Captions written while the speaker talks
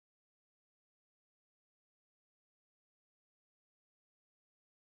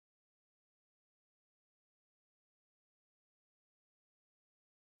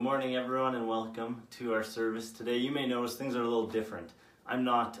morning, everyone, and welcome to our service today. You may notice things are a little different. I'm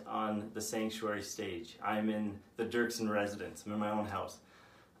not on the sanctuary stage. I'm in the Dirksen residence. I'm in my own house.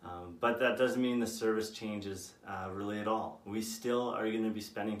 But that doesn't mean the service changes really at all. We still are going to be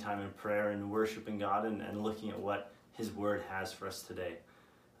spending time in prayer and worshiping God and looking at what His Word has for us today.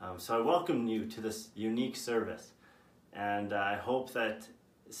 So I welcome you to this unique service. And I hope that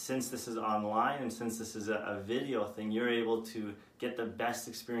since this is online and since this is a video thing, you're able to get the best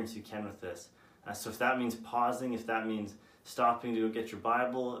experience you can with this. So if that means pausing, if that means stopping to go get your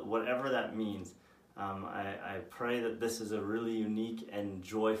Bible, whatever that means, I pray that this is a really unique and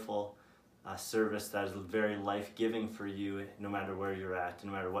joyful service that is very life-giving for you, no matter where you're at,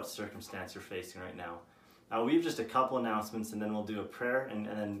 no matter what circumstance you're facing right now. We have just a couple announcements, and then we'll do a prayer and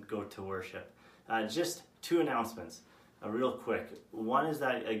then go to worship. Just two announcements. Real quick. One is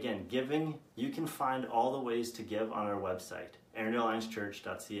that, again, giving, you can find all the ways to give on our website,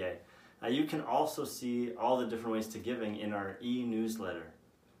 arendalealliancechurch.ca. You can also see all the different ways to giving in our e-newsletter.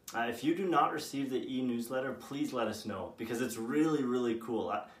 If you do not receive the e-newsletter, please let us know, because it's really, really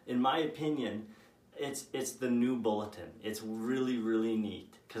cool. In my opinion, it's the new bulletin. It's really, really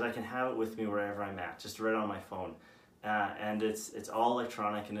neat, because I can have it with me wherever I'm at, just right on my phone. And it's all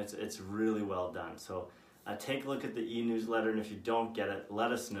electronic, and it's really well done. So take a look at the e-newsletter, and if you don't get it,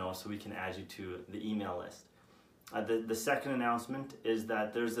 let us know so we can add you to the email list. The second announcement is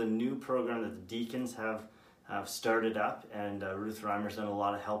that there's a new program that the deacons have started up, and Ruth Reimer's done a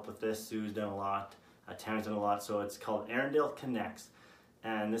lot of help with this. Sue's done a lot. Tam's done a lot. So it's called Arendale Connects,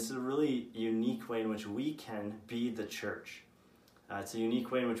 and this is a really unique way in which we can be the church. It's a unique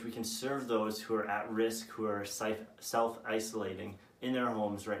way in which we can serve those who are at risk, who are self-isolating in their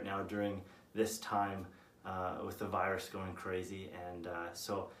homes right now during this time with the virus going crazy. And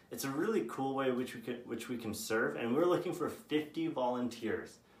so it's a really cool way which we can serve, and we're looking for 50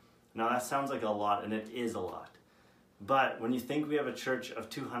 volunteers. Now that sounds like a lot, and it is a lot. But when you think we have a church of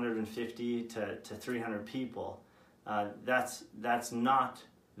 250 to 300 people, that's not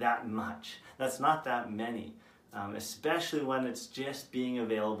that much. That's not that many, especially when it's just being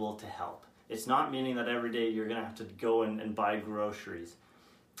available to help. It's not meaning that every day you're going to have to go and buy groceries.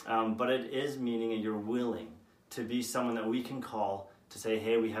 But it is meaning that you're willing to be someone that we can call to say,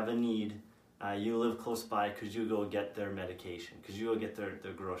 hey, we have a need. You live close by. Could you go get their medication? Could you go get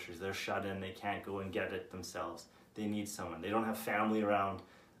their groceries? They're shut in. They can't go and get it themselves. They need someone. They don't have family around.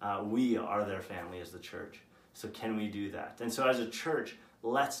 We are their family as the church. So can we do that? And so as a church,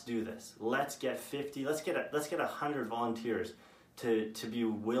 let's do this. Let's get 50. Let's get 100 volunteers to be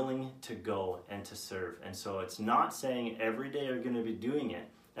willing to go and to serve. And so it's not saying every day you're going to be doing it.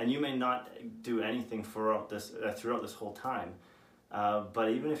 And you may not do anything throughout this whole time, but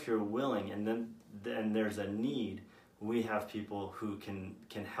even if you're willing, and then there's a need, we have people who can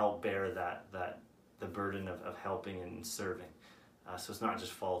help bear the burden of helping and serving. So it's not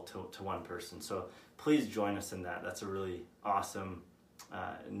just fall to one person. So please join us in that. That's a really awesome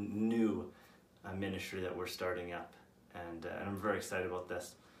new ministry that we're starting up, and I'm very excited about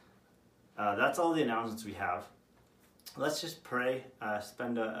this. That's all the announcements we have. Let's just pray,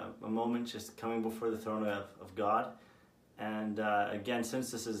 spend a moment just coming before the throne of God. And again, since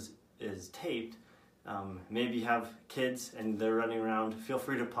this is taped, maybe you have kids and they're running around, feel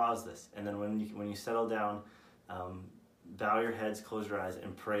free to pause this. And then when you settle down, bow your heads, close your eyes,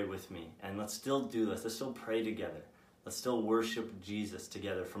 and pray with me. And let's still do this. Let's still pray together. Let's still worship Jesus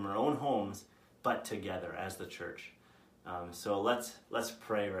together from our own homes, but together as the church. So let's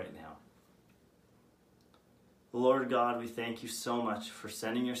pray right now. Lord God, we thank you so much for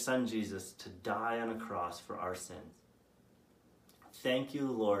sending your son Jesus to die on a cross for our sins. Thank you,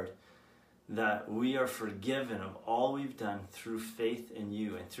 Lord, that we are forgiven of all we've done through faith in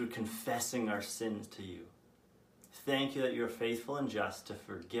you and through confessing our sins to you. Thank you that you are faithful and just to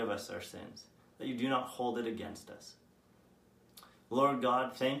forgive us our sins, that you do not hold it against us. Lord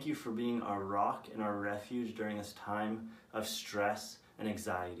God, thank you for being our rock and our refuge during this time of stress and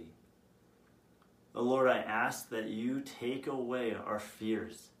anxiety. Lord, I ask that you take away our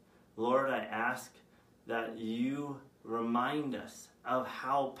fears. Lord, I ask that you remind us of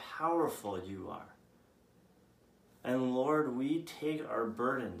how powerful you are. And Lord, we take our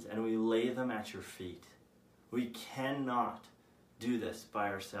burdens and we lay them at your feet. We cannot do this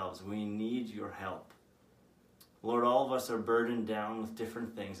by ourselves. We need your help. Lord, all of us are burdened down with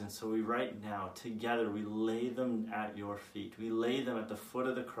different things, and so we right now, together, we lay them at your feet. We lay them at the foot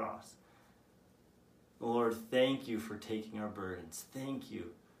of the cross. Lord, thank you for taking our burdens. Thank you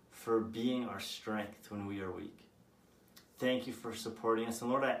for being our strength when we are weak. Thank you for supporting us.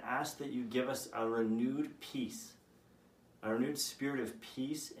 And Lord, I ask that you give us a renewed peace a renewed spirit of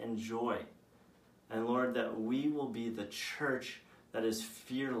peace and joy. And Lord, that we will be the church that is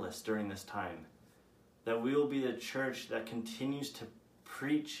fearless during this time. That we will be the church that continues to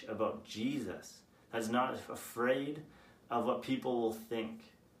preach about Jesus, that's not afraid of what people will think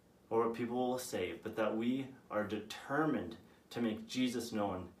or what people will say, but that we are determined to make Jesus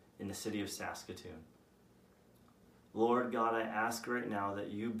known in the city of Saskatoon. Lord God, I ask right now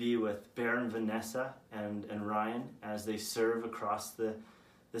that you be with Bear and Vanessa and Ryan as they serve across the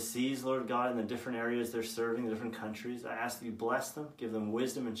seas, Lord God, in the different areas they're serving, the different countries. I ask that you bless them, give them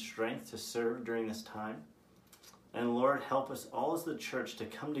wisdom and strength to serve during this time. And Lord, help us all as the church to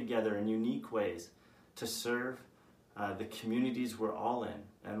come together in unique ways to serve the communities we're all in.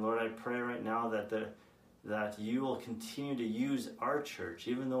 And Lord, I pray right now that you will continue to use our church,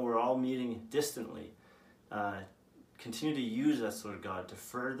 even though we're all meeting distantly. Continue to use us, Lord God, to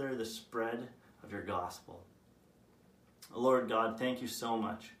further the spread of your gospel. Lord God, thank you so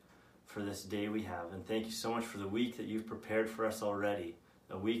much for this day we have, and thank you so much for the week that you've prepared for us already,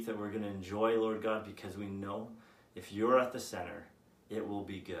 a week that we're going to enjoy, Lord God, because we know if you're at the center, it will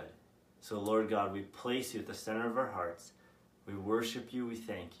be good. So, Lord God, we place you at the center of our hearts. We worship you, we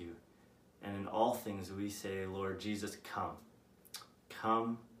thank you, and in all things we say, Lord Jesus, come.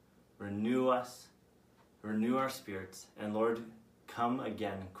 Come, renew us, renew our spirits, and Lord, come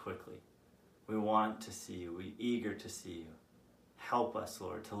again quickly. We want to see you. We're eager to see you. Help us,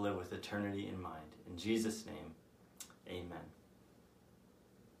 Lord, to live with eternity in mind. In Jesus' name, amen.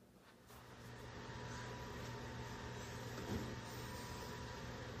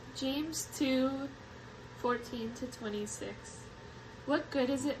 James 2:14-26. What good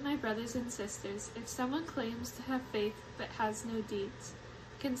is it, my brothers and sisters, if someone claims to have faith but has no deeds?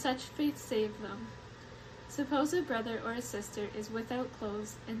 Can such faith save them? Suppose a brother or a sister is without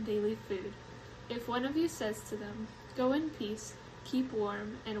clothes and daily food. If one of you says to them, "Go in peace, keep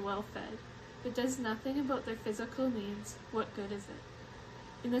warm and well fed," but does nothing about their physical needs, what good is it?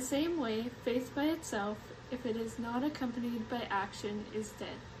 In the same way, faith by itself, if it is not accompanied by action, is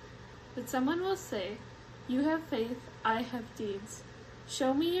dead. But someone will say, "You have faith, I have deeds.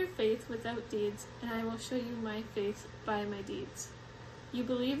 Show me your faith without deeds, and I will show you my faith by my deeds." You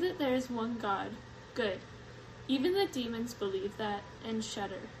believe that there is one God. Good. Even the demons believe that and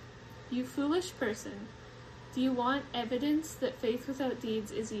shudder. You foolish person, do you want evidence that faith without deeds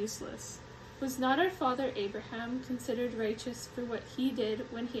is useless? Was not our father Abraham considered righteous for what he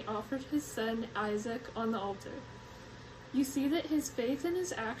did when he offered his son Isaac on the altar? You see that his faith and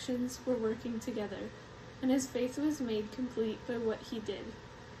his actions were working together, and his faith was made complete by what he did.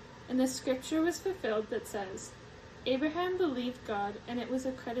 And the scripture was fulfilled that says, "Abraham believed God, and it was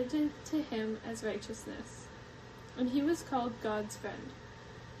accredited to him as righteousness." And he was called God's friend.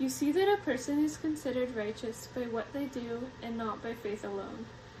 You see that a person is considered righteous by what they do and not by faith alone.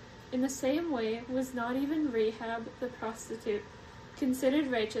 In the same way, was not even Rahab the prostitute considered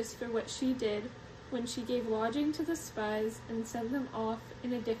righteous for what she did when she gave lodging to the spies and sent them off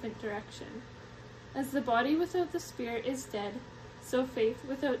in a different direction? As the body without the spirit is dead, so faith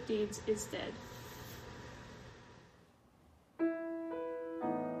without deeds is dead.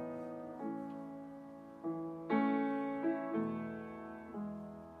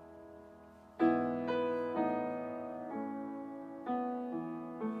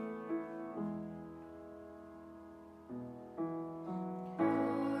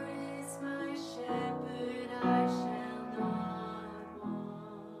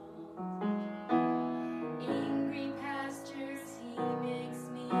 In green pastures he makes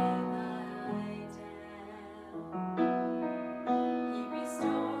me lie.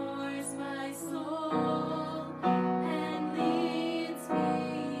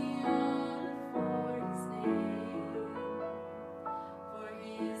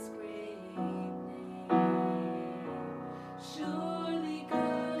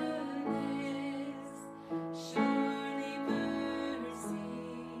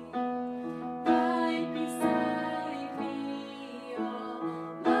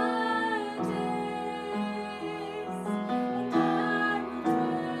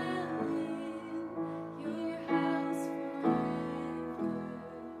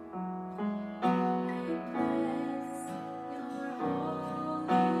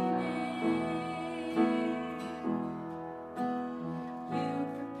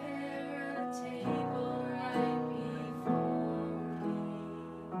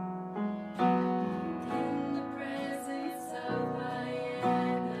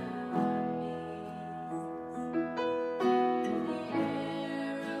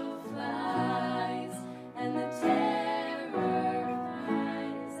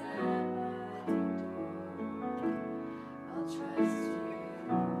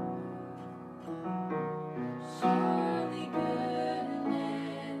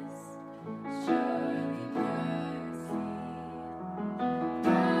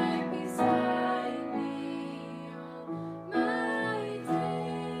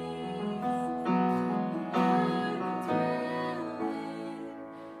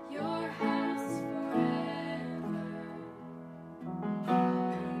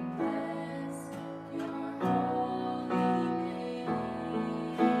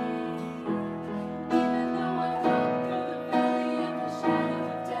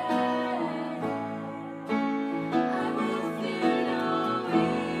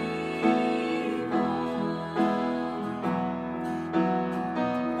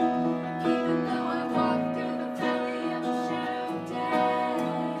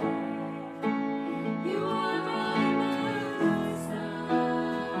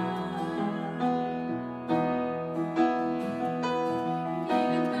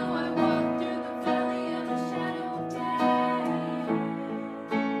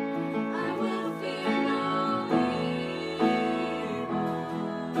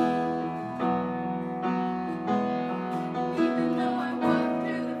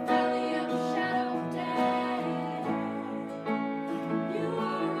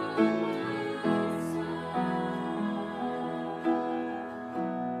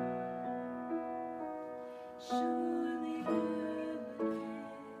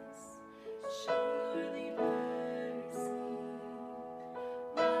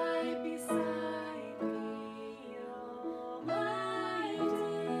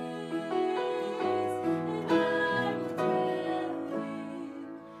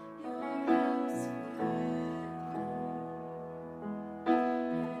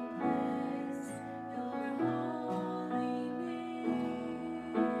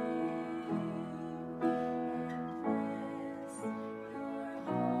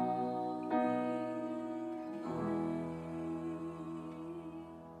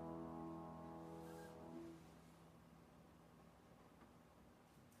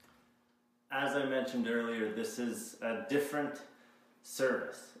 As I mentioned earlier, this is a different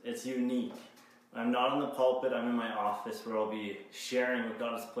service. It's unique. I'm not in the pulpit, I'm in my office where I'll be sharing what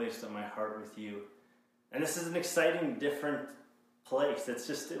God has placed on my heart with you. And this is an exciting, different place. It's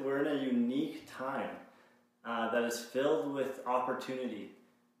just, we're in a unique time that is filled with opportunity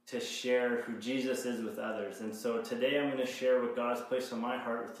to share who Jesus is with others. And so today I'm going to share what God has placed on my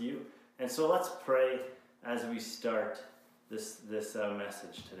heart with you. And so let's pray as we start this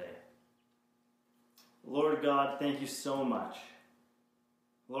message today. Lord God, thank you so much.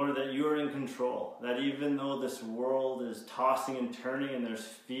 Lord, that you are in control, that even though this world is tossing and turning and there's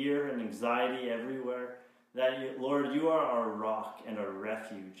fear and anxiety everywhere, that Lord, you are our rock and our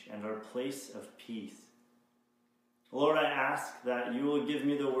refuge and our place of peace. Lord, I ask that you will give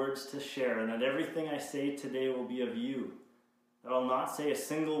me the words to share and that everything I say today will be of you. That I'll not say a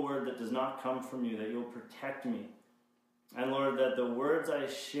single word that does not come from you, that you'll protect me. And Lord, that the words I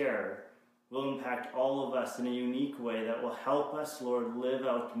share will impact all of us in a unique way that will help us, Lord, live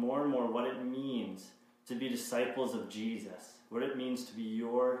out more and more what it means to be disciples of Jesus, what it means to be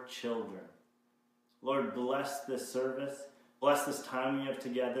your children. Lord, bless this service, bless this time we have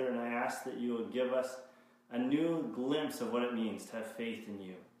together, and I ask that you will give us a new glimpse of what it means to have faith in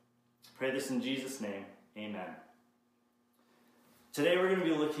you. Pray this in Jesus' name, amen. Today we're going to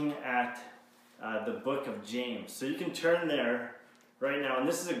be looking at the book of James. So you can turn there right now, and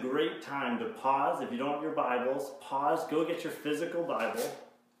this is a great time to pause. If you don't have your Bibles, pause, go get your physical Bible,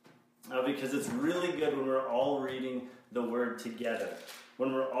 because it's really good when we're all reading the Word together,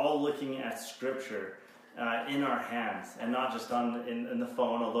 when we're all looking at Scripture in our hands, and not just in the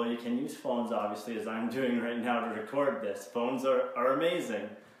phone, although you can use phones, obviously, as I'm doing right now to record this. Phones are amazing,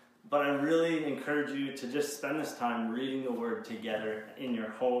 but I really encourage you to just spend this time reading the Word together in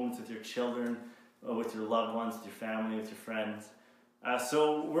your homes, with your children, with your loved ones, with your family, with your friends.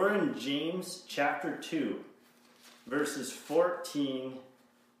 So we're in James chapter 2, verses 14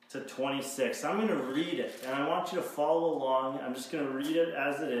 to 26. I'm going to read it, and I want you to follow along. I'm just going to read it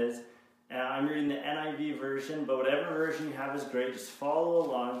as it is. I'm reading the NIV version, but whatever version you have is great. Just follow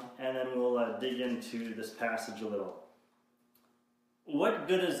along, and then we'll dig into this passage a little. What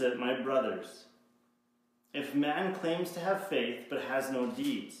good is it, my brothers, if man claims to have faith but has no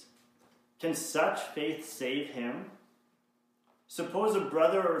deeds? Can such faith save him? Suppose a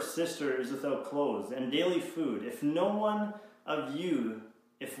brother or sister is without clothes and daily food. If one of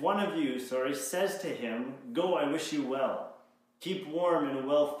you says to him, "Go, I wish you well," keep warm and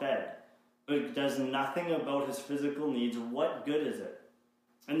well fed, but does nothing about his physical needs, what good is it?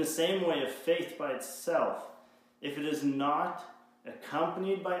 In the same way, if faith by itself, if it is not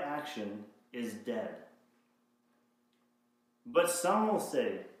accompanied by action, is dead. But some will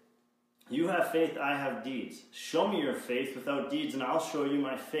say, "You have faith, I have deeds. Show me your faith without deeds, and I'll show you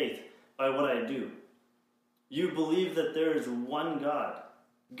my faith by what I do. You believe that there is one God.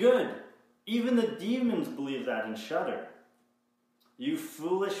 Good. Even the demons believe that and shudder. You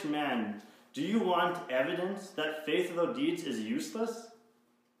foolish man, do you want evidence that faith without deeds is useless?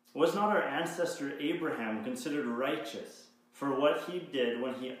 Was not our ancestor Abraham considered righteous for what he did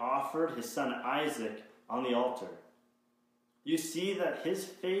when he offered his son Isaac on the altar? You see that his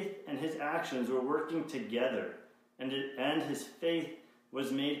faith and his actions were working together, and his faith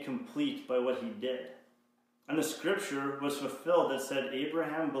was made complete by what he did. And the scripture was fulfilled that said,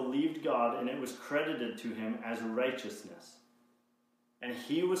 Abraham believed God, and it was credited to him as righteousness. And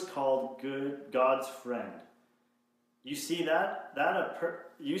he was called God's friend. You see that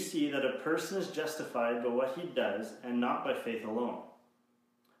a person is justified by what he does, and not by faith alone.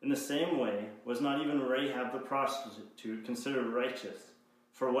 In the same way, was not even Rahab the prostitute considered righteous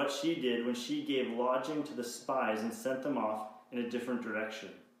for what she did when she gave lodging to the spies and sent them off in a different direction?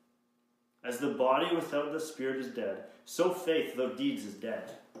 As the body without the spirit is dead, so faith without deeds is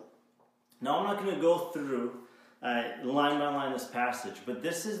dead. Now I'm not going to go through line by line this passage, but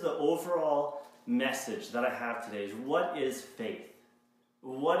this is the overall message that I have today is what is faith?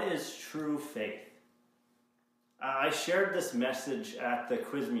 What is true faith? I shared this message at the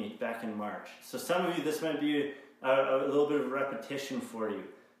quiz meet back in March. So some of you, this might be a little bit of repetition for you.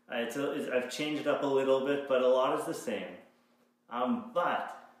 I've changed it up a little bit, but a lot is the same.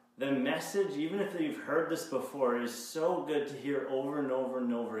 But the message, even if you've heard this before, is so good to hear over and over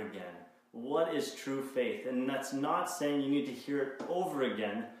and over again. What is true faith? And that's not saying you need to hear it over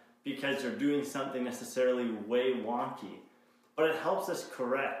again because you're doing something necessarily way wonky. But it helps us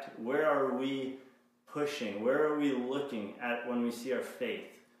correct. Where are we pushing? Where are we looking at when we see our faith?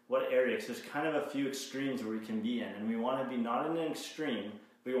 What areas? There's kind of a few extremes where we can be in. And we want to be not in an extreme,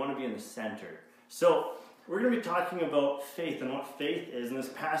 we want to be in the center. So we're going to be talking about faith and what faith is. And this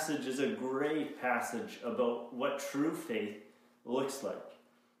passage is a great passage about what true faith looks like.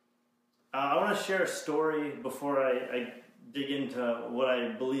 I want to share a story before I dig into what I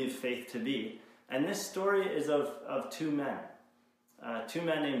believe faith to be. And this story is of two men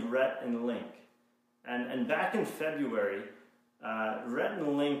named Rhett and Link. And back in February, Rhett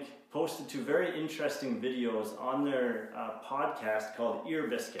and Link posted two very interesting videos on their podcast called Ear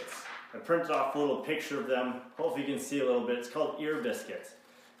Biscuits. I printed off a little picture of them. Hopefully you can see a little bit. It's called Ear Biscuits.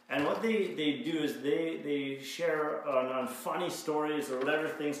 And what they do is they share on funny stories or whatever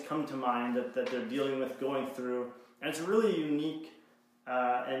things come to mind that they're dealing with, going through. And it's really unique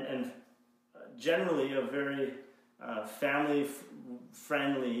and generally a very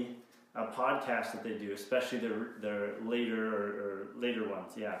family-friendly podcast that they do, especially their later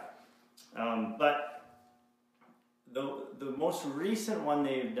ones, yeah. But the most recent one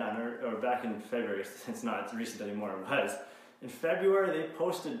they've done, or back in February, it's not recent anymore, was in February they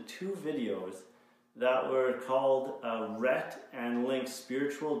posted two videos that were called Rhett and Link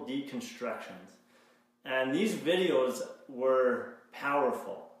Spiritual Deconstructions. And these videos were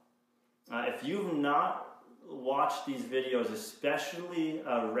powerful. If you've not watched these videos, especially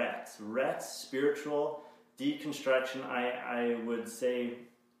Rhett's Spiritual Deconstruction, I would say,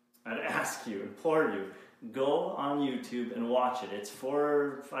 I'd ask you, implore you, go on YouTube and watch it. It's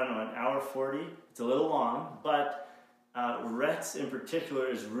for, I don't know, an hour 40. It's a little long, but Rhett's in particular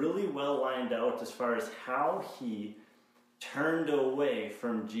is really well lined out as far as how he turned away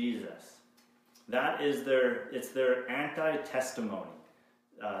from Jesus. That is their anti-testimony.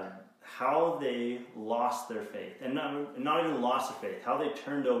 How they lost their faith. And not even lost their faith, how they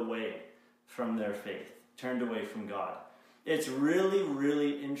turned away from their faith, turned away from God. It's really,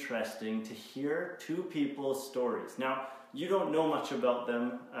 really interesting to hear two people's stories. Now, you don't know much about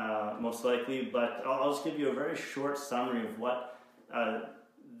them, most likely, but I'll just give you a very short summary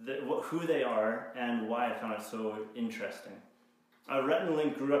of who they are and why I found it so interesting. Rhett and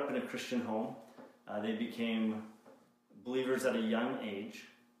Link grew up in a Christian home. They became believers at a young age.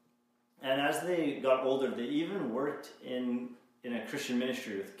 And as they got older, they even worked in a Christian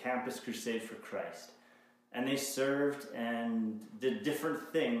ministry with Campus Crusade for Christ. And they served and did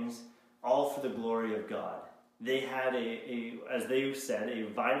different things, all for the glory of God. They had as they said, a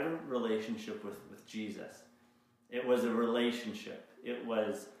vibrant relationship with Jesus. It was a relationship. It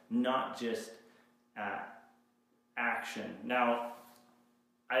was not just action. Now,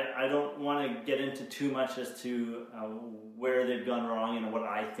 I don't want to get into too much as to where they've gone wrong and what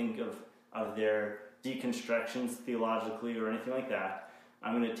I think of their deconstructions theologically or anything like that.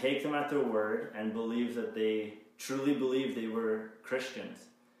 I'm going to take them at their word and believe that they truly believe they were Christians.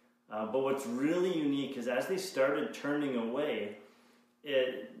 But what's really unique is as they started turning away,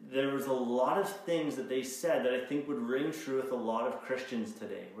 there was a lot of things that they said that I think would ring true with a lot of Christians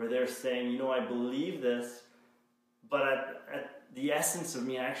today, where they're saying, I believe this, but at the essence of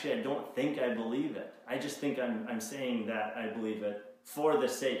me, actually, I don't think I believe it. I just think I'm saying that I believe it for the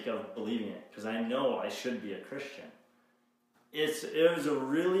sake of believing it, because I know I should be a Christian. It's a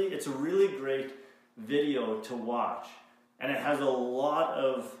really great video to watch, and it has a lot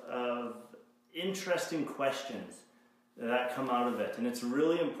of interesting questions that come out of it. And it's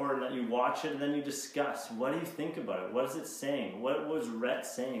really important that you watch it and then you discuss. What do you think about it? What is it saying? What was Rhett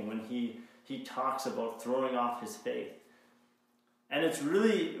saying when he talks about throwing off his faith? And it's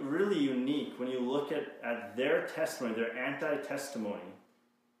really, really unique when you look at their testimony, their anti-testimony,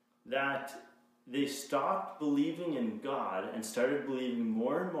 that they stopped believing in God and started believing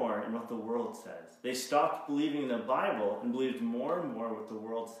more and more in what the world says. They stopped believing in the Bible and believed more and more what the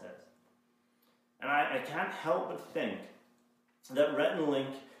world says. And I can't help but think that Rhett and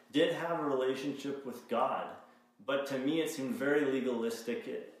Link did have a relationship with God, but to me it seemed very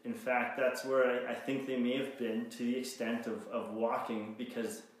legalistic. In fact, that's where I think they may have been, to the extent of walking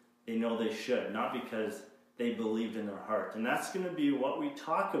because they know they should, not because they believed in their heart. And that's going to be what we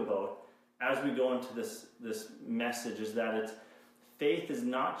talk about as we go into this message, is that faith is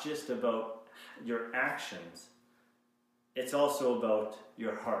not just about your actions, it's also about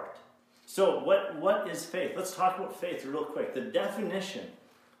your heart. So what is faith? Let's talk about faith real quick. The definition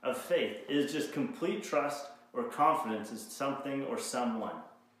of faith is just complete trust or confidence in something or someone.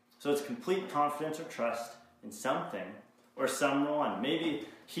 So it's complete confidence or trust in something or someone. Maybe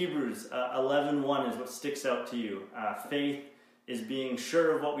Hebrews 11:1 is what sticks out to you. Faith is being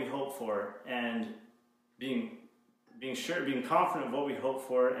sure of what we hope for, and being confident of what we hope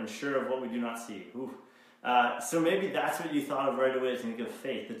for, and sure of what we do not see. So maybe that's what you thought of right away as you think of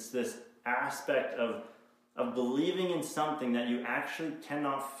faith. It's this aspect of believing in something that you actually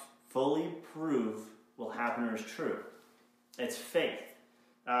cannot fully prove will happen or is true. It's faith.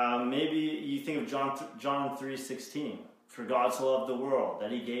 Maybe you think of John 3:16. For God so loved the world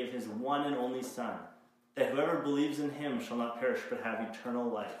that he gave his one and only Son, that whoever believes in him shall not perish but have eternal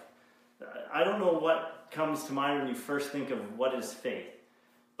life. I don't know what comes to mind when you first think of what is faith,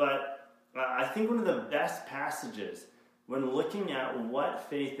 but I think one of the best passages when looking at what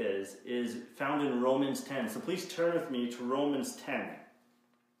faith is found in Romans 10. So please turn with me to Romans 10.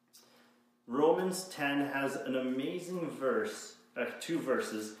 Romans 10 has an amazing verse, two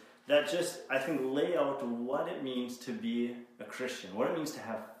verses, that just, I think, lay out what it means to be a Christian, what it means to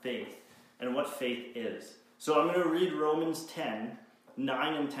have faith, and what faith is. So I'm going to read Romans 10,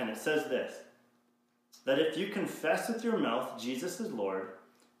 9 and 10. It says this, that if you confess with your mouth Jesus is Lord,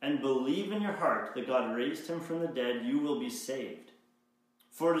 and believe in your heart that God raised him from the dead, you will be saved.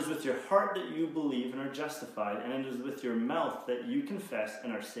 For it is with your heart that you believe and are justified, and it is with your mouth that you confess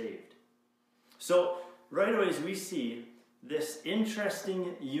and are saved. So right away we see this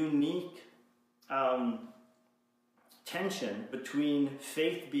interesting, unique tension between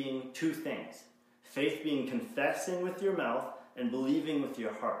faith being two things. Faith being confessing with your mouth and believing with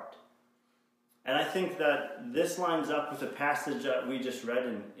your heart. And I think that this lines up with a passage that we just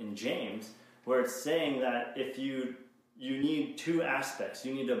read in James, where it's saying that if you need two aspects.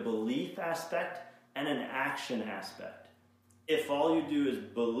 You need a belief aspect and an action aspect. If all you do is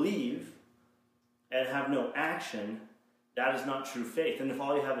believe and have no action, that is not true faith. And if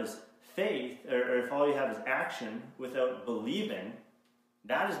all you have is faith, or if all you have is action without believing,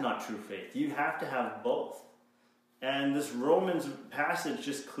 that is not true faith. You have to have both. And this Romans passage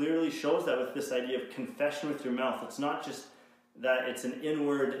just clearly shows that with this idea of confession with your mouth. It's not just that it's an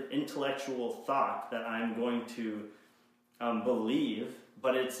inward intellectual thought that I'm going to believe,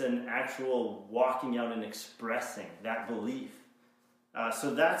 but it's an actual walking out and expressing that belief.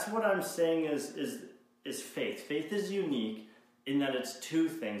 So that's what I'm saying is faith. Faith is unique in that it's two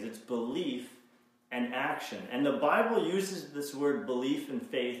things. It's belief and action. And the Bible uses this word belief and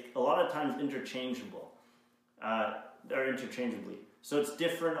faith a lot of times interchangeably. So it's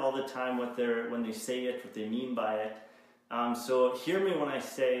different all the time when they say it, what they mean by it. So hear me when I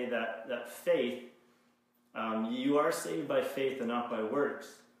say that faith, you are saved by faith and not by works.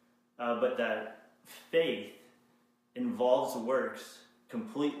 But that faith involves works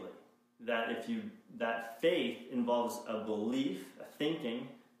completely. That faith involves a belief, a thinking,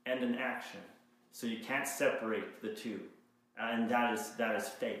 and an action. So you can't separate the two, and that is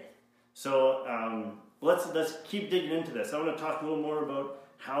faith. So let's keep digging into this. I want to talk a little more about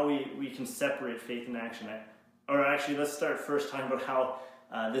how we can separate faith and action. Or actually, let's start first talking about how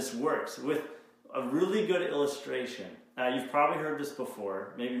this works with a really good illustration. You've probably heard this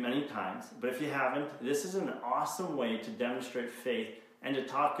before, maybe many times, but if you haven't, this is an awesome way to demonstrate faith and to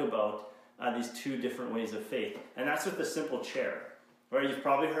talk about these two different ways of faith. And that's with a simple chair, where you've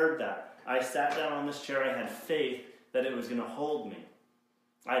probably heard that. I sat down on this chair, I had faith that it was going to hold me.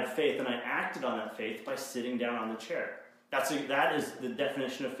 I had faith, and I acted on that faith by sitting down on the chair. That is the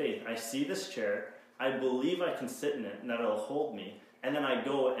definition of faith. I see this chair, I believe I can sit in it, and that it'll hold me, and then I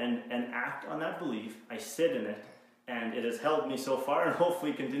go and act on that belief. I sit in it, and it has held me so far, and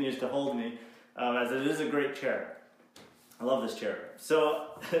hopefully continues to hold me, as it is a great chair. I love this chair.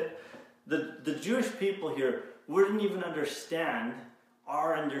 So the Jewish people here wouldn't even understand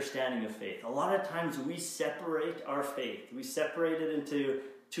our understanding of faith. A lot of times we separate our faith. We separate it into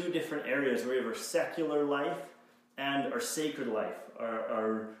two different areas. We have our secular life and our sacred life,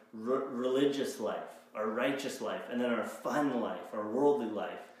 our religious life, our righteous life, and then our fun life, our worldly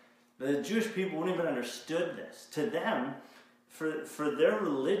life. The Jewish people wouldn't even understood this. To them, for their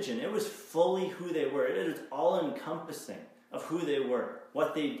religion, it was fully who they were. It was all-encompassing of who they were,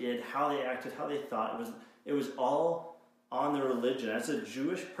 what they did, how they acted, how they thought. It was all on the religion. As a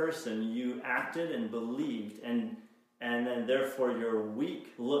Jewish person, you acted and believed, and then therefore your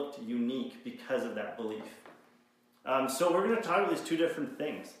week looked unique because of that belief. So we're going to talk about these two different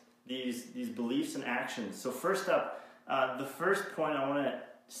things, these beliefs and actions. So first up, the first point I want to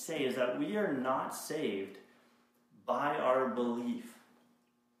say is that we are not saved by our belief.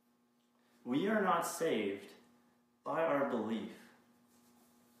 We are not saved by our belief.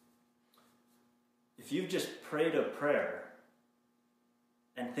 if you've just prayed a prayer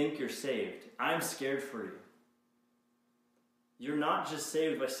and think you're saved, I'm scared for you. You're not just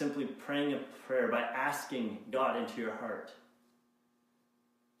saved by simply praying a prayer, by asking God into your heart.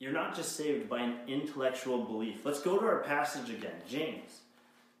 You're not just saved by an intellectual belief. Let's go to our passage again, James.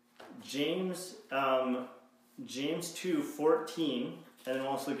 James 2:14, and then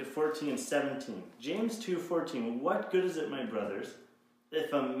we'll also look at 14 and 17. James 2:14, what good is it, my brothers,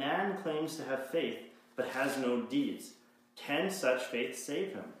 if a man claims to have faith but has no deeds? Can such faith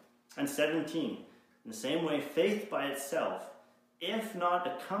save him? And 17, in the same way, faith by itself, if not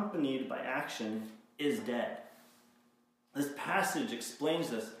accompanied by action, is dead. This passage explains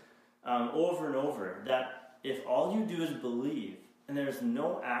this over and over, that if all you do is believe and there's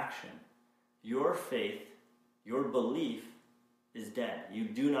no action, your faith, your belief is dead. You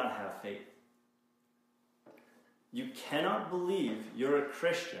do not have faith. You cannot believe you're a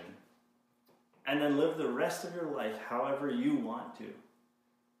Christian and then live the rest of your life however you want to.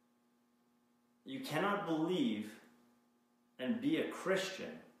 You cannot believe and be a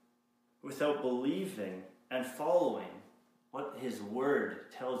Christian without believing and following what his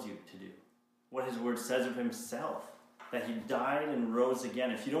word tells you to do, what his word says of himself, that he died and rose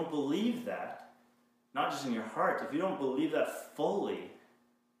again. If you don't believe that, not just in your heart, if you don't believe that fully,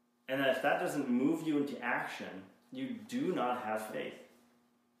 and that if that doesn't move you into action, you do not have faith.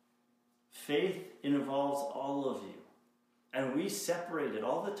 Faith involves all of you. And we separate it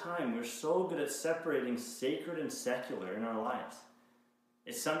all the time. We're so good at separating sacred and secular in our lives.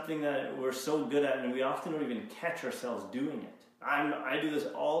 It's something that we're so good at, and we often don't even catch ourselves doing it. I do this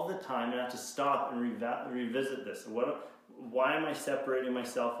all the time, and I have to stop and revisit this. Why am I separating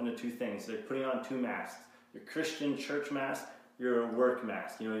myself into two things? Like putting on two masks. Your Christian church mask, your work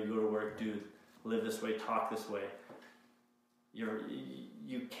mask. You go to work, live this way, talk this way.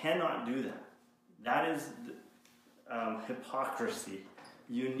 You cannot do that. That is hypocrisy.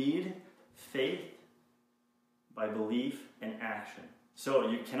 You need faith by belief and action. So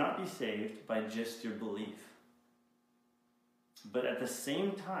you cannot be saved by just your belief. But at the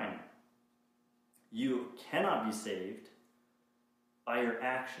same time, you cannot be saved by your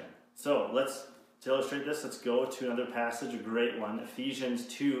action. So to illustrate this, let's go to another passage, a great one, Ephesians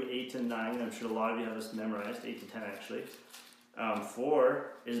 2:8-9. I'm sure a lot of you have this memorized, 8-10 actually.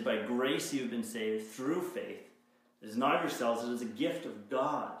 For it is by grace you've been saved through faith. It is not of yourselves, it is a gift of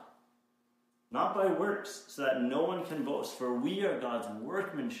God. Not by works, so that no one can boast. For we are God's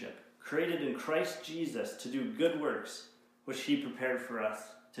workmanship, created in Christ Jesus to do good works, which he prepared for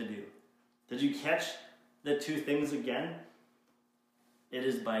us to do. Did you catch the two things again? It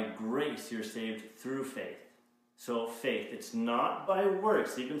is by grace you're saved through faith. So faith, it's not by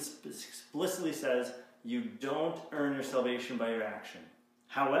works. It even explicitly says you don't earn your salvation by your action.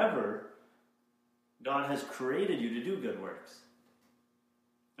 However, God has created you to do good works.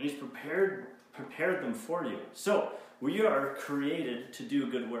 And he's prepared them for you. So, we are created to do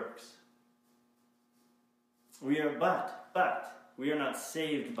good works. But we are not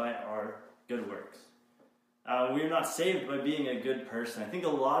saved by our good works. We are not saved by being a good person. I think a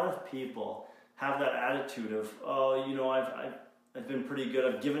lot of people have that attitude of, I've been pretty good.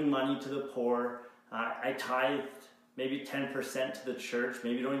 I've given money to the poor. I tithed maybe 10% to the church.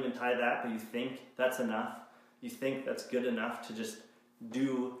 Maybe you don't even tithe that, but you think that's enough. You think that's good enough to just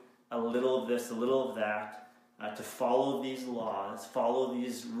do a little of this, a little of that, to follow these laws, follow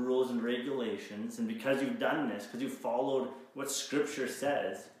these rules and regulations. And because you've done this, because you've followed what Scripture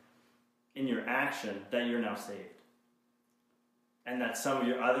says in your action, that you're now saved. And that some of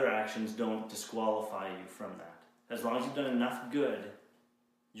your other actions don't disqualify you from that. As long as you've done enough good,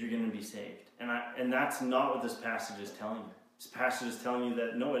 you're going to be saved. And that's not what this passage is telling you. This passage is telling you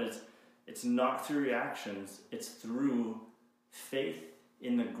that no, it's not through your actions, it's through faith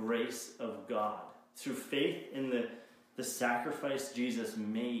in the grace of God. Through faith in the sacrifice Jesus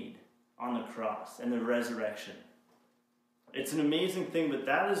made on the cross and the resurrection. It's an amazing thing, but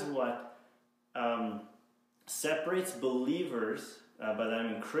that is what separates believers, by that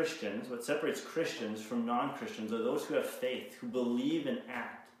I mean Christians, what separates Christians from non-Christians are those who have faith, who believe and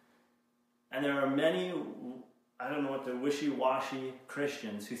act. And there are many, wishy-washy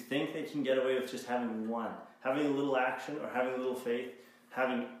Christians who think they can get away with just having one. Having a little action or having a little faith,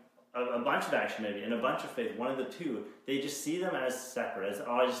 having a bunch of action maybe, and a bunch of faith, one of the two. They just see them as separate,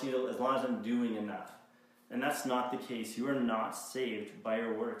 I just need as long as I'm doing enough. And that's not the case. You are not saved by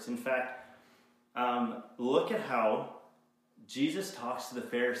your works. In fact, look at how Jesus talks to the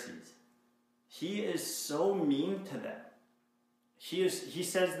Pharisees. He is so mean to them. He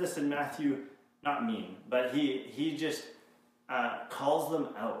says this in Matthew, not mean, but he just calls them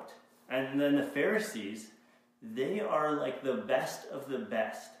out. And then the Pharisees, they are like the best of the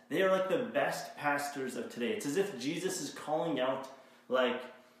best. They are like the best pastors of today. It's as if Jesus is calling out like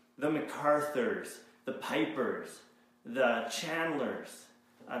the MacArthurs, the Pipers, the Chandlers,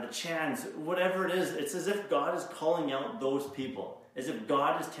 the Chans, whatever it is. It's as if God is calling out those people. As if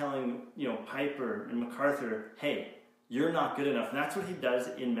God is telling, Piper and MacArthur, hey, you're not good enough. And that's what he does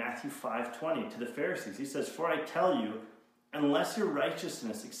in Matthew 5:20 to the Pharisees. He says, for I tell you, unless your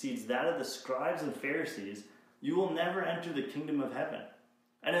righteousness exceeds that of the scribes and Pharisees, you will never enter the kingdom of heaven.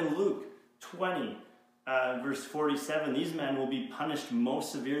 And in Luke 20, verse 47, these men will be punished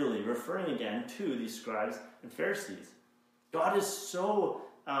most severely, referring again to these scribes and Pharisees. God is so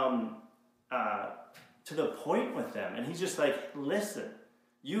to the point with them, and he's just like, listen,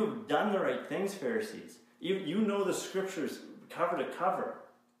 you have done the right things, Pharisees. You know the scriptures cover to cover.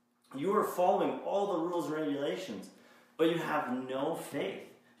 You are following all the rules and regulations, but you have no faith.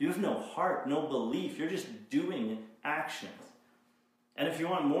 You have no heart, no belief. You're just doing actions. And if you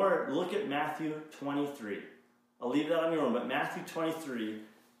want more, look at Matthew 23. I'll leave that on your own, but Matthew 23,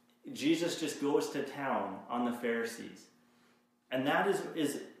 Jesus just goes to town on the Pharisees. And that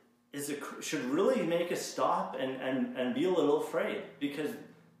should really make us stop and be a little afraid, because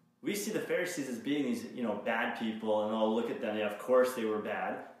we see the Pharisees as being these, bad people, and I'll look at them. Yeah, of course they were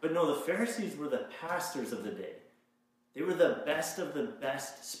bad. But no, the Pharisees were the pastors of the day. They were the best of the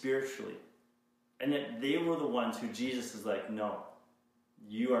best spiritually. And yet they were the ones who Jesus is like, no,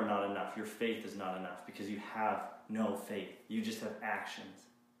 you are not enough. Your faith is not enough because you have no faith. You just have actions.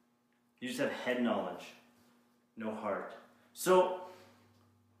 You just have head knowledge, no heart. So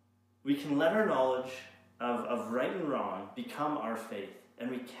we can let our knowledge of right and wrong become our faith.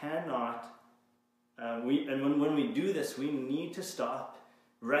 And we cannot, when we do this, we need to stop,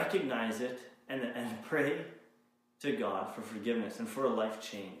 recognize it, and pray to God for forgiveness and for a life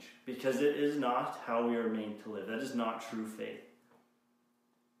change. Because it is not how we are made to live. That is not true faith.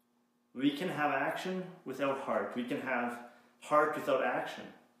 We can have action without heart. We can have heart without action.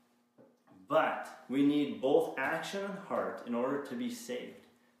 But we need both action and heart in order to be saved.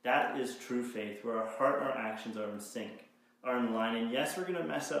 That is true faith, where our heart and our actions are in sync, are in line. And yes, we're going to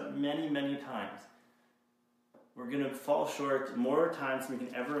mess up many, many times. We're going to fall short more times than we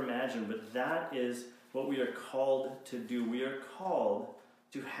can ever imagine, but that is what we are called to do. We are called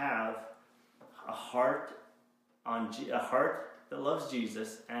to have a heart that loves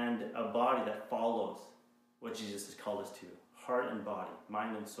Jesus and a body that follows what Jesus has called us to. Heart and body,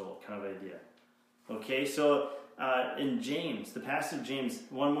 mind and soul kind of idea. Okay, so in James, the passage of James,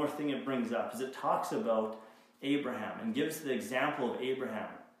 one more thing it brings up is it talks about Abraham and gives the example of Abraham.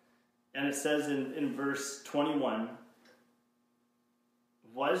 And it says in verse 21,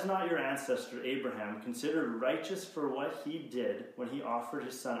 was not your ancestor Abraham considered righteous for what he did when he offered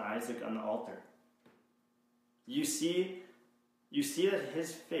his son Isaac on the altar? You see that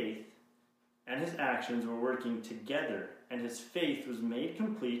his faith and his actions were working together, and his faith was made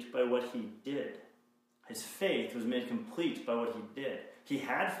complete by what he did. His faith was made complete by what he did. He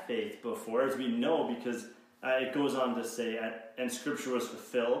had faith before, as we know, because it goes on to say, and Scripture was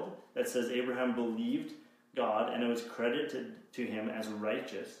fulfilled, that says Abraham believed God, and it was credited to him as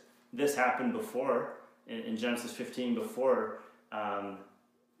righteous. This happened before, in Genesis 15, before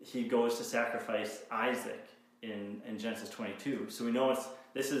he goes to sacrifice Isaac in Genesis 22. So we know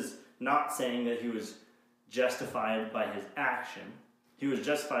this is not saying that he was justified by his action. He was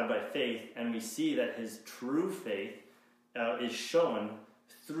justified by faith, and we see that his true faith is shown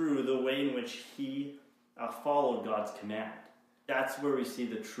through the way in which he followed God's command. That's where we see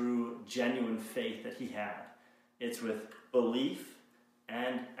the true, genuine faith that he had. It's with belief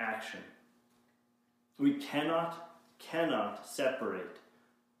and action. We cannot separate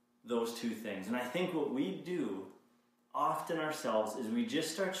those two things. And I think what we do often ourselves is we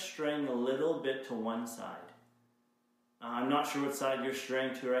just start straying a little bit to one side. I'm not sure what side you're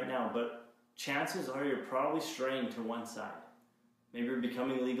straying to right now, but chances are you're probably straying to one side. Maybe you're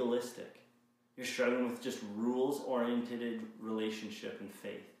becoming legalistic. You're struggling with just rules-oriented relationship and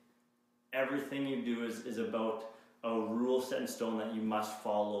faith. Everything you do is about a rule set in stone that you must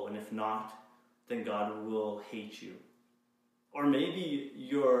follow, and if not, then God will hate you. Or maybe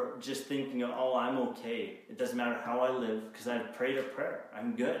you're just thinking, oh, I'm okay. It doesn't matter how I live because I've prayed a prayer.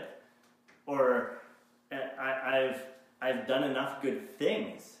 I'm good. Or I've done enough good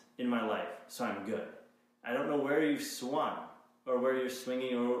things in my life, so I'm good. I don't know where you've swung or where you're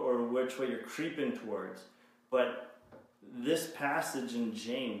swinging or which way you're creeping towards. But this passage in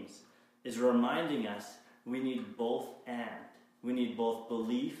James is reminding us we need both and. We need both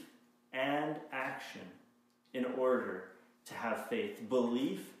belief and action in order to have faith,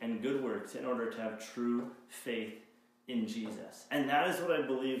 belief and good works in order to have true faith in Jesus. And that is what I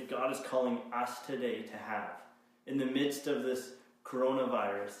believe God is calling us today to have. In the midst of this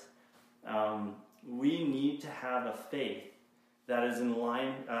coronavirus, we need to have a faith that is in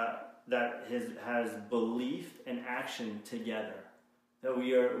line, that has belief and action together. That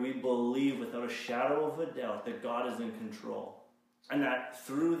we believe without a shadow of a doubt that God is in control. And that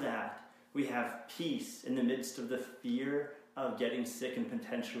through that, we have peace in the midst of the fear of getting sick and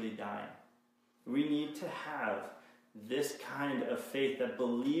potentially dying. We need to have this kind of faith that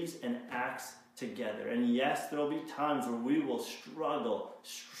believes and acts together. And yes, there will be times where we will struggle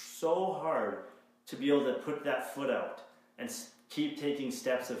so hard to be able to put that foot out and keep taking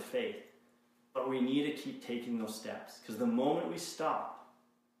steps of faith. But we need to keep taking those steps. Because the moment we stop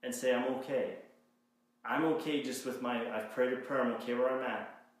and say, I'm okay just with I've prayed a prayer, I'm okay where I'm at.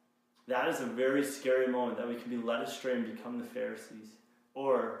 That is a very scary moment that we can be led astray and become the Pharisees.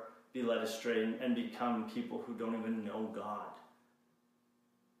 Or be led astray and become people who don't even know God.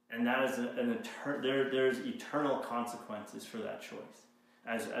 And that is there's eternal consequences for that choice.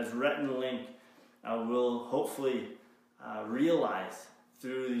 As Rhett and Link will hopefully realize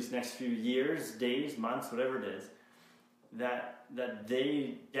through these next few years, days, months, whatever it is, that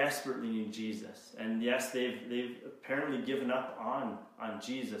they desperately need Jesus. And yes, they've apparently given up on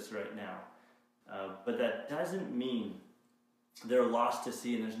Jesus right now. But that doesn't mean they're lost to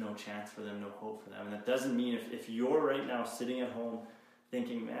sea and there's no chance for them, no hope for them. And that doesn't mean if you're right now sitting at home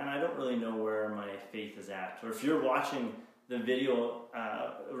thinking, man, I don't really know where my faith is at. Or if you're watching the video,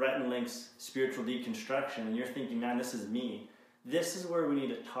 Rhett and Link's Spiritual Deconstruction, and you're thinking, man, this is me. This is where we need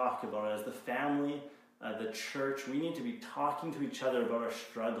to talk about it as the family, the church. We need to be talking to each other about our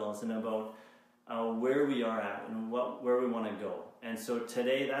struggles and about where we are at and where we want to go. And so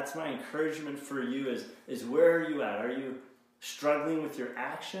today, that's my encouragement for you is where are you at? Are you struggling with your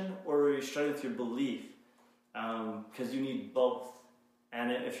action or are you struggling with your belief? Because you need both.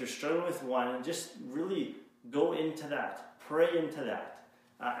 And if you're struggling with one, just really go into that. Pray into that.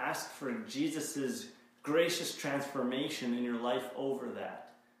 Ask for Jesus' gracious transformation in your life over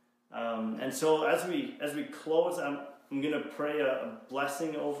that. And so as we close, I'm going to pray a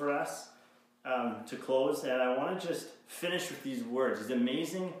blessing over us to close. And I want to just finish with these words.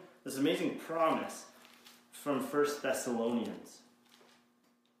 This amazing promise from 1 Thessalonians.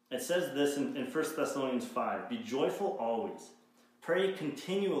 It says this in 1 Thessalonians 5. Be joyful always. Pray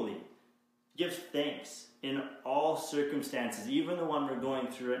continually. Give thanks in all circumstances, even the one we're going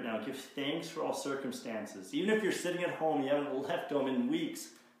through right now. Give thanks for all circumstances. Even if you're sitting at home, you haven't left home in weeks,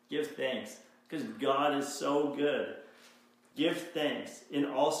 give thanks, because God is so good. Give thanks in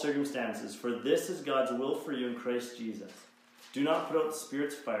all circumstances, for this is God's will for you in Christ Jesus. Do not put out the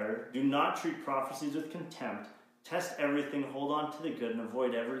Spirit's fire. Do not treat prophecies with contempt. Test everything, hold on to the good, and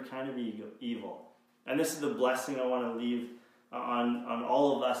avoid every kind of evil. And this is the blessing I want to leave on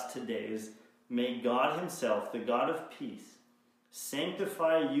all of us today is, may God himself, the God of peace,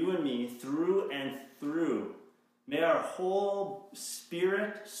 sanctify you and me through and through. May our whole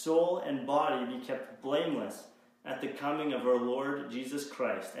spirit, soul, and body be kept blameless at the coming of our Lord Jesus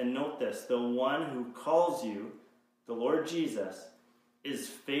Christ. And note this, the one who calls you, the Lord Jesus, is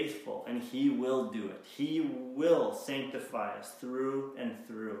faithful, and he will do it. He will sanctify us through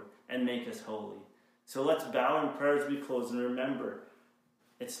and make us holy. So let's bow in prayer as we close, and remember,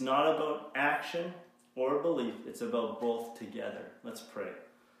 it's not about action or belief, it's about both together. Let's pray.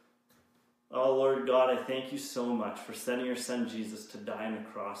 Oh, Lord God, I thank you so much for sending your son Jesus to die on the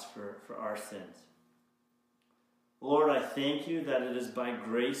cross for our sins. Lord, I thank you that it is by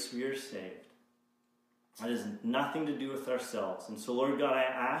grace we are saved. It has nothing to do with ourselves. And so, Lord God, I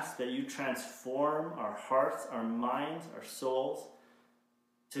ask that you transform our hearts, our minds, our souls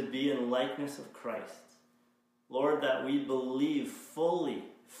to be in likeness of Christ. Lord, that we believe fully,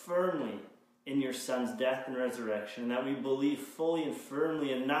 firmly in your Son's death and resurrection, and that we believe fully and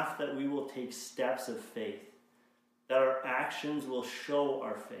firmly enough that we will take steps of faith, that our actions will show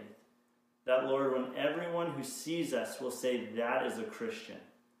our faith. That, Lord, when everyone who sees us will say, that is a Christian.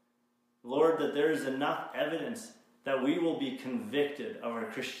 Lord, that there is enough evidence that we will be convicted of our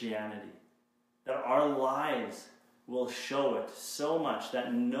Christianity, that our lives will show it so much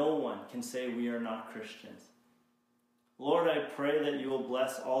that no one can say we are not Christians. Lord, I pray that you will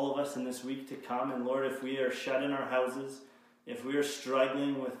bless all of us in this week to come. And Lord, if we are shut in our houses, if we are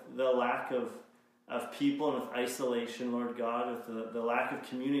struggling with the lack of people and with isolation, Lord God, with the lack of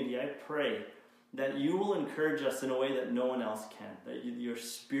community, I pray that you will encourage us in a way that no one else can. That your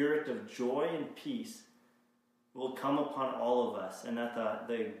spirit of joy and peace will come upon all of us. And that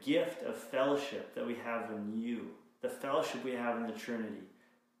the gift of fellowship that we have in you the fellowship we have in the Trinity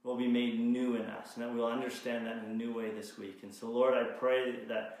will be made new in us, and that we'll understand that in a new way this week. And so, Lord, I pray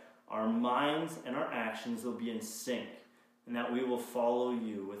that our minds and our actions will be in sync, and that we will follow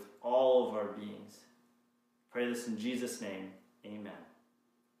you with all of our beings. Pray this in Jesus' name. Amen.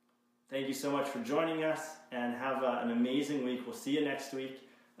 Thank you so much for joining us, and have an amazing week. We'll see you next week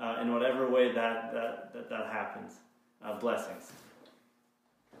in whatever way that happens. Blessings.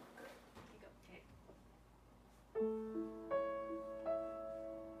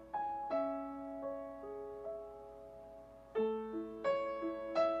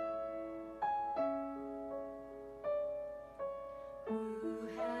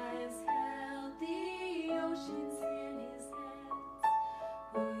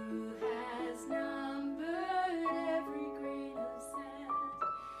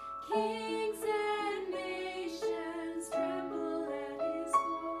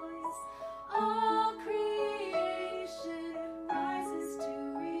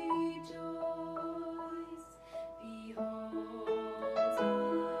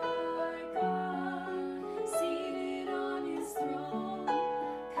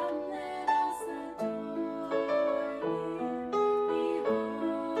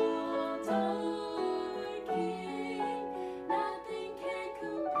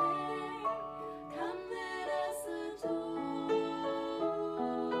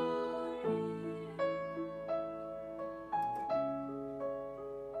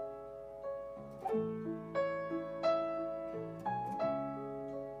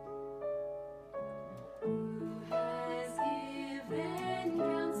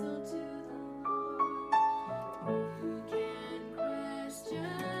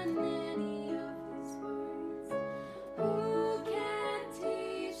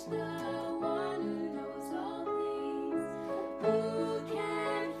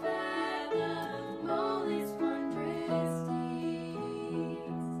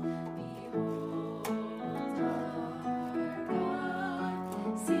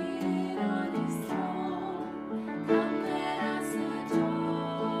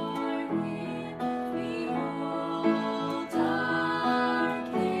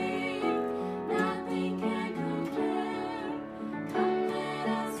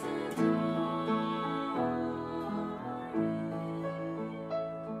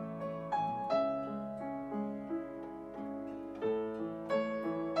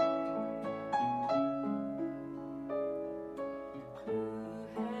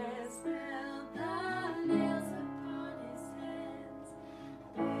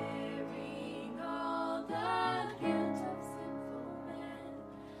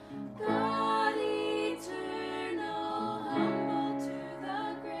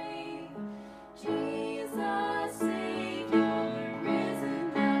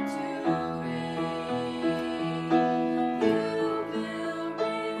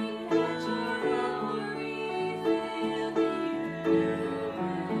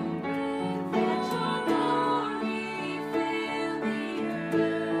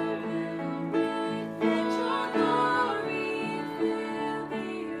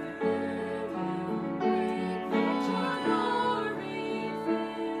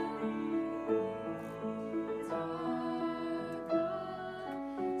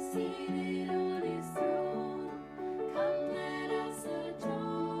 Seated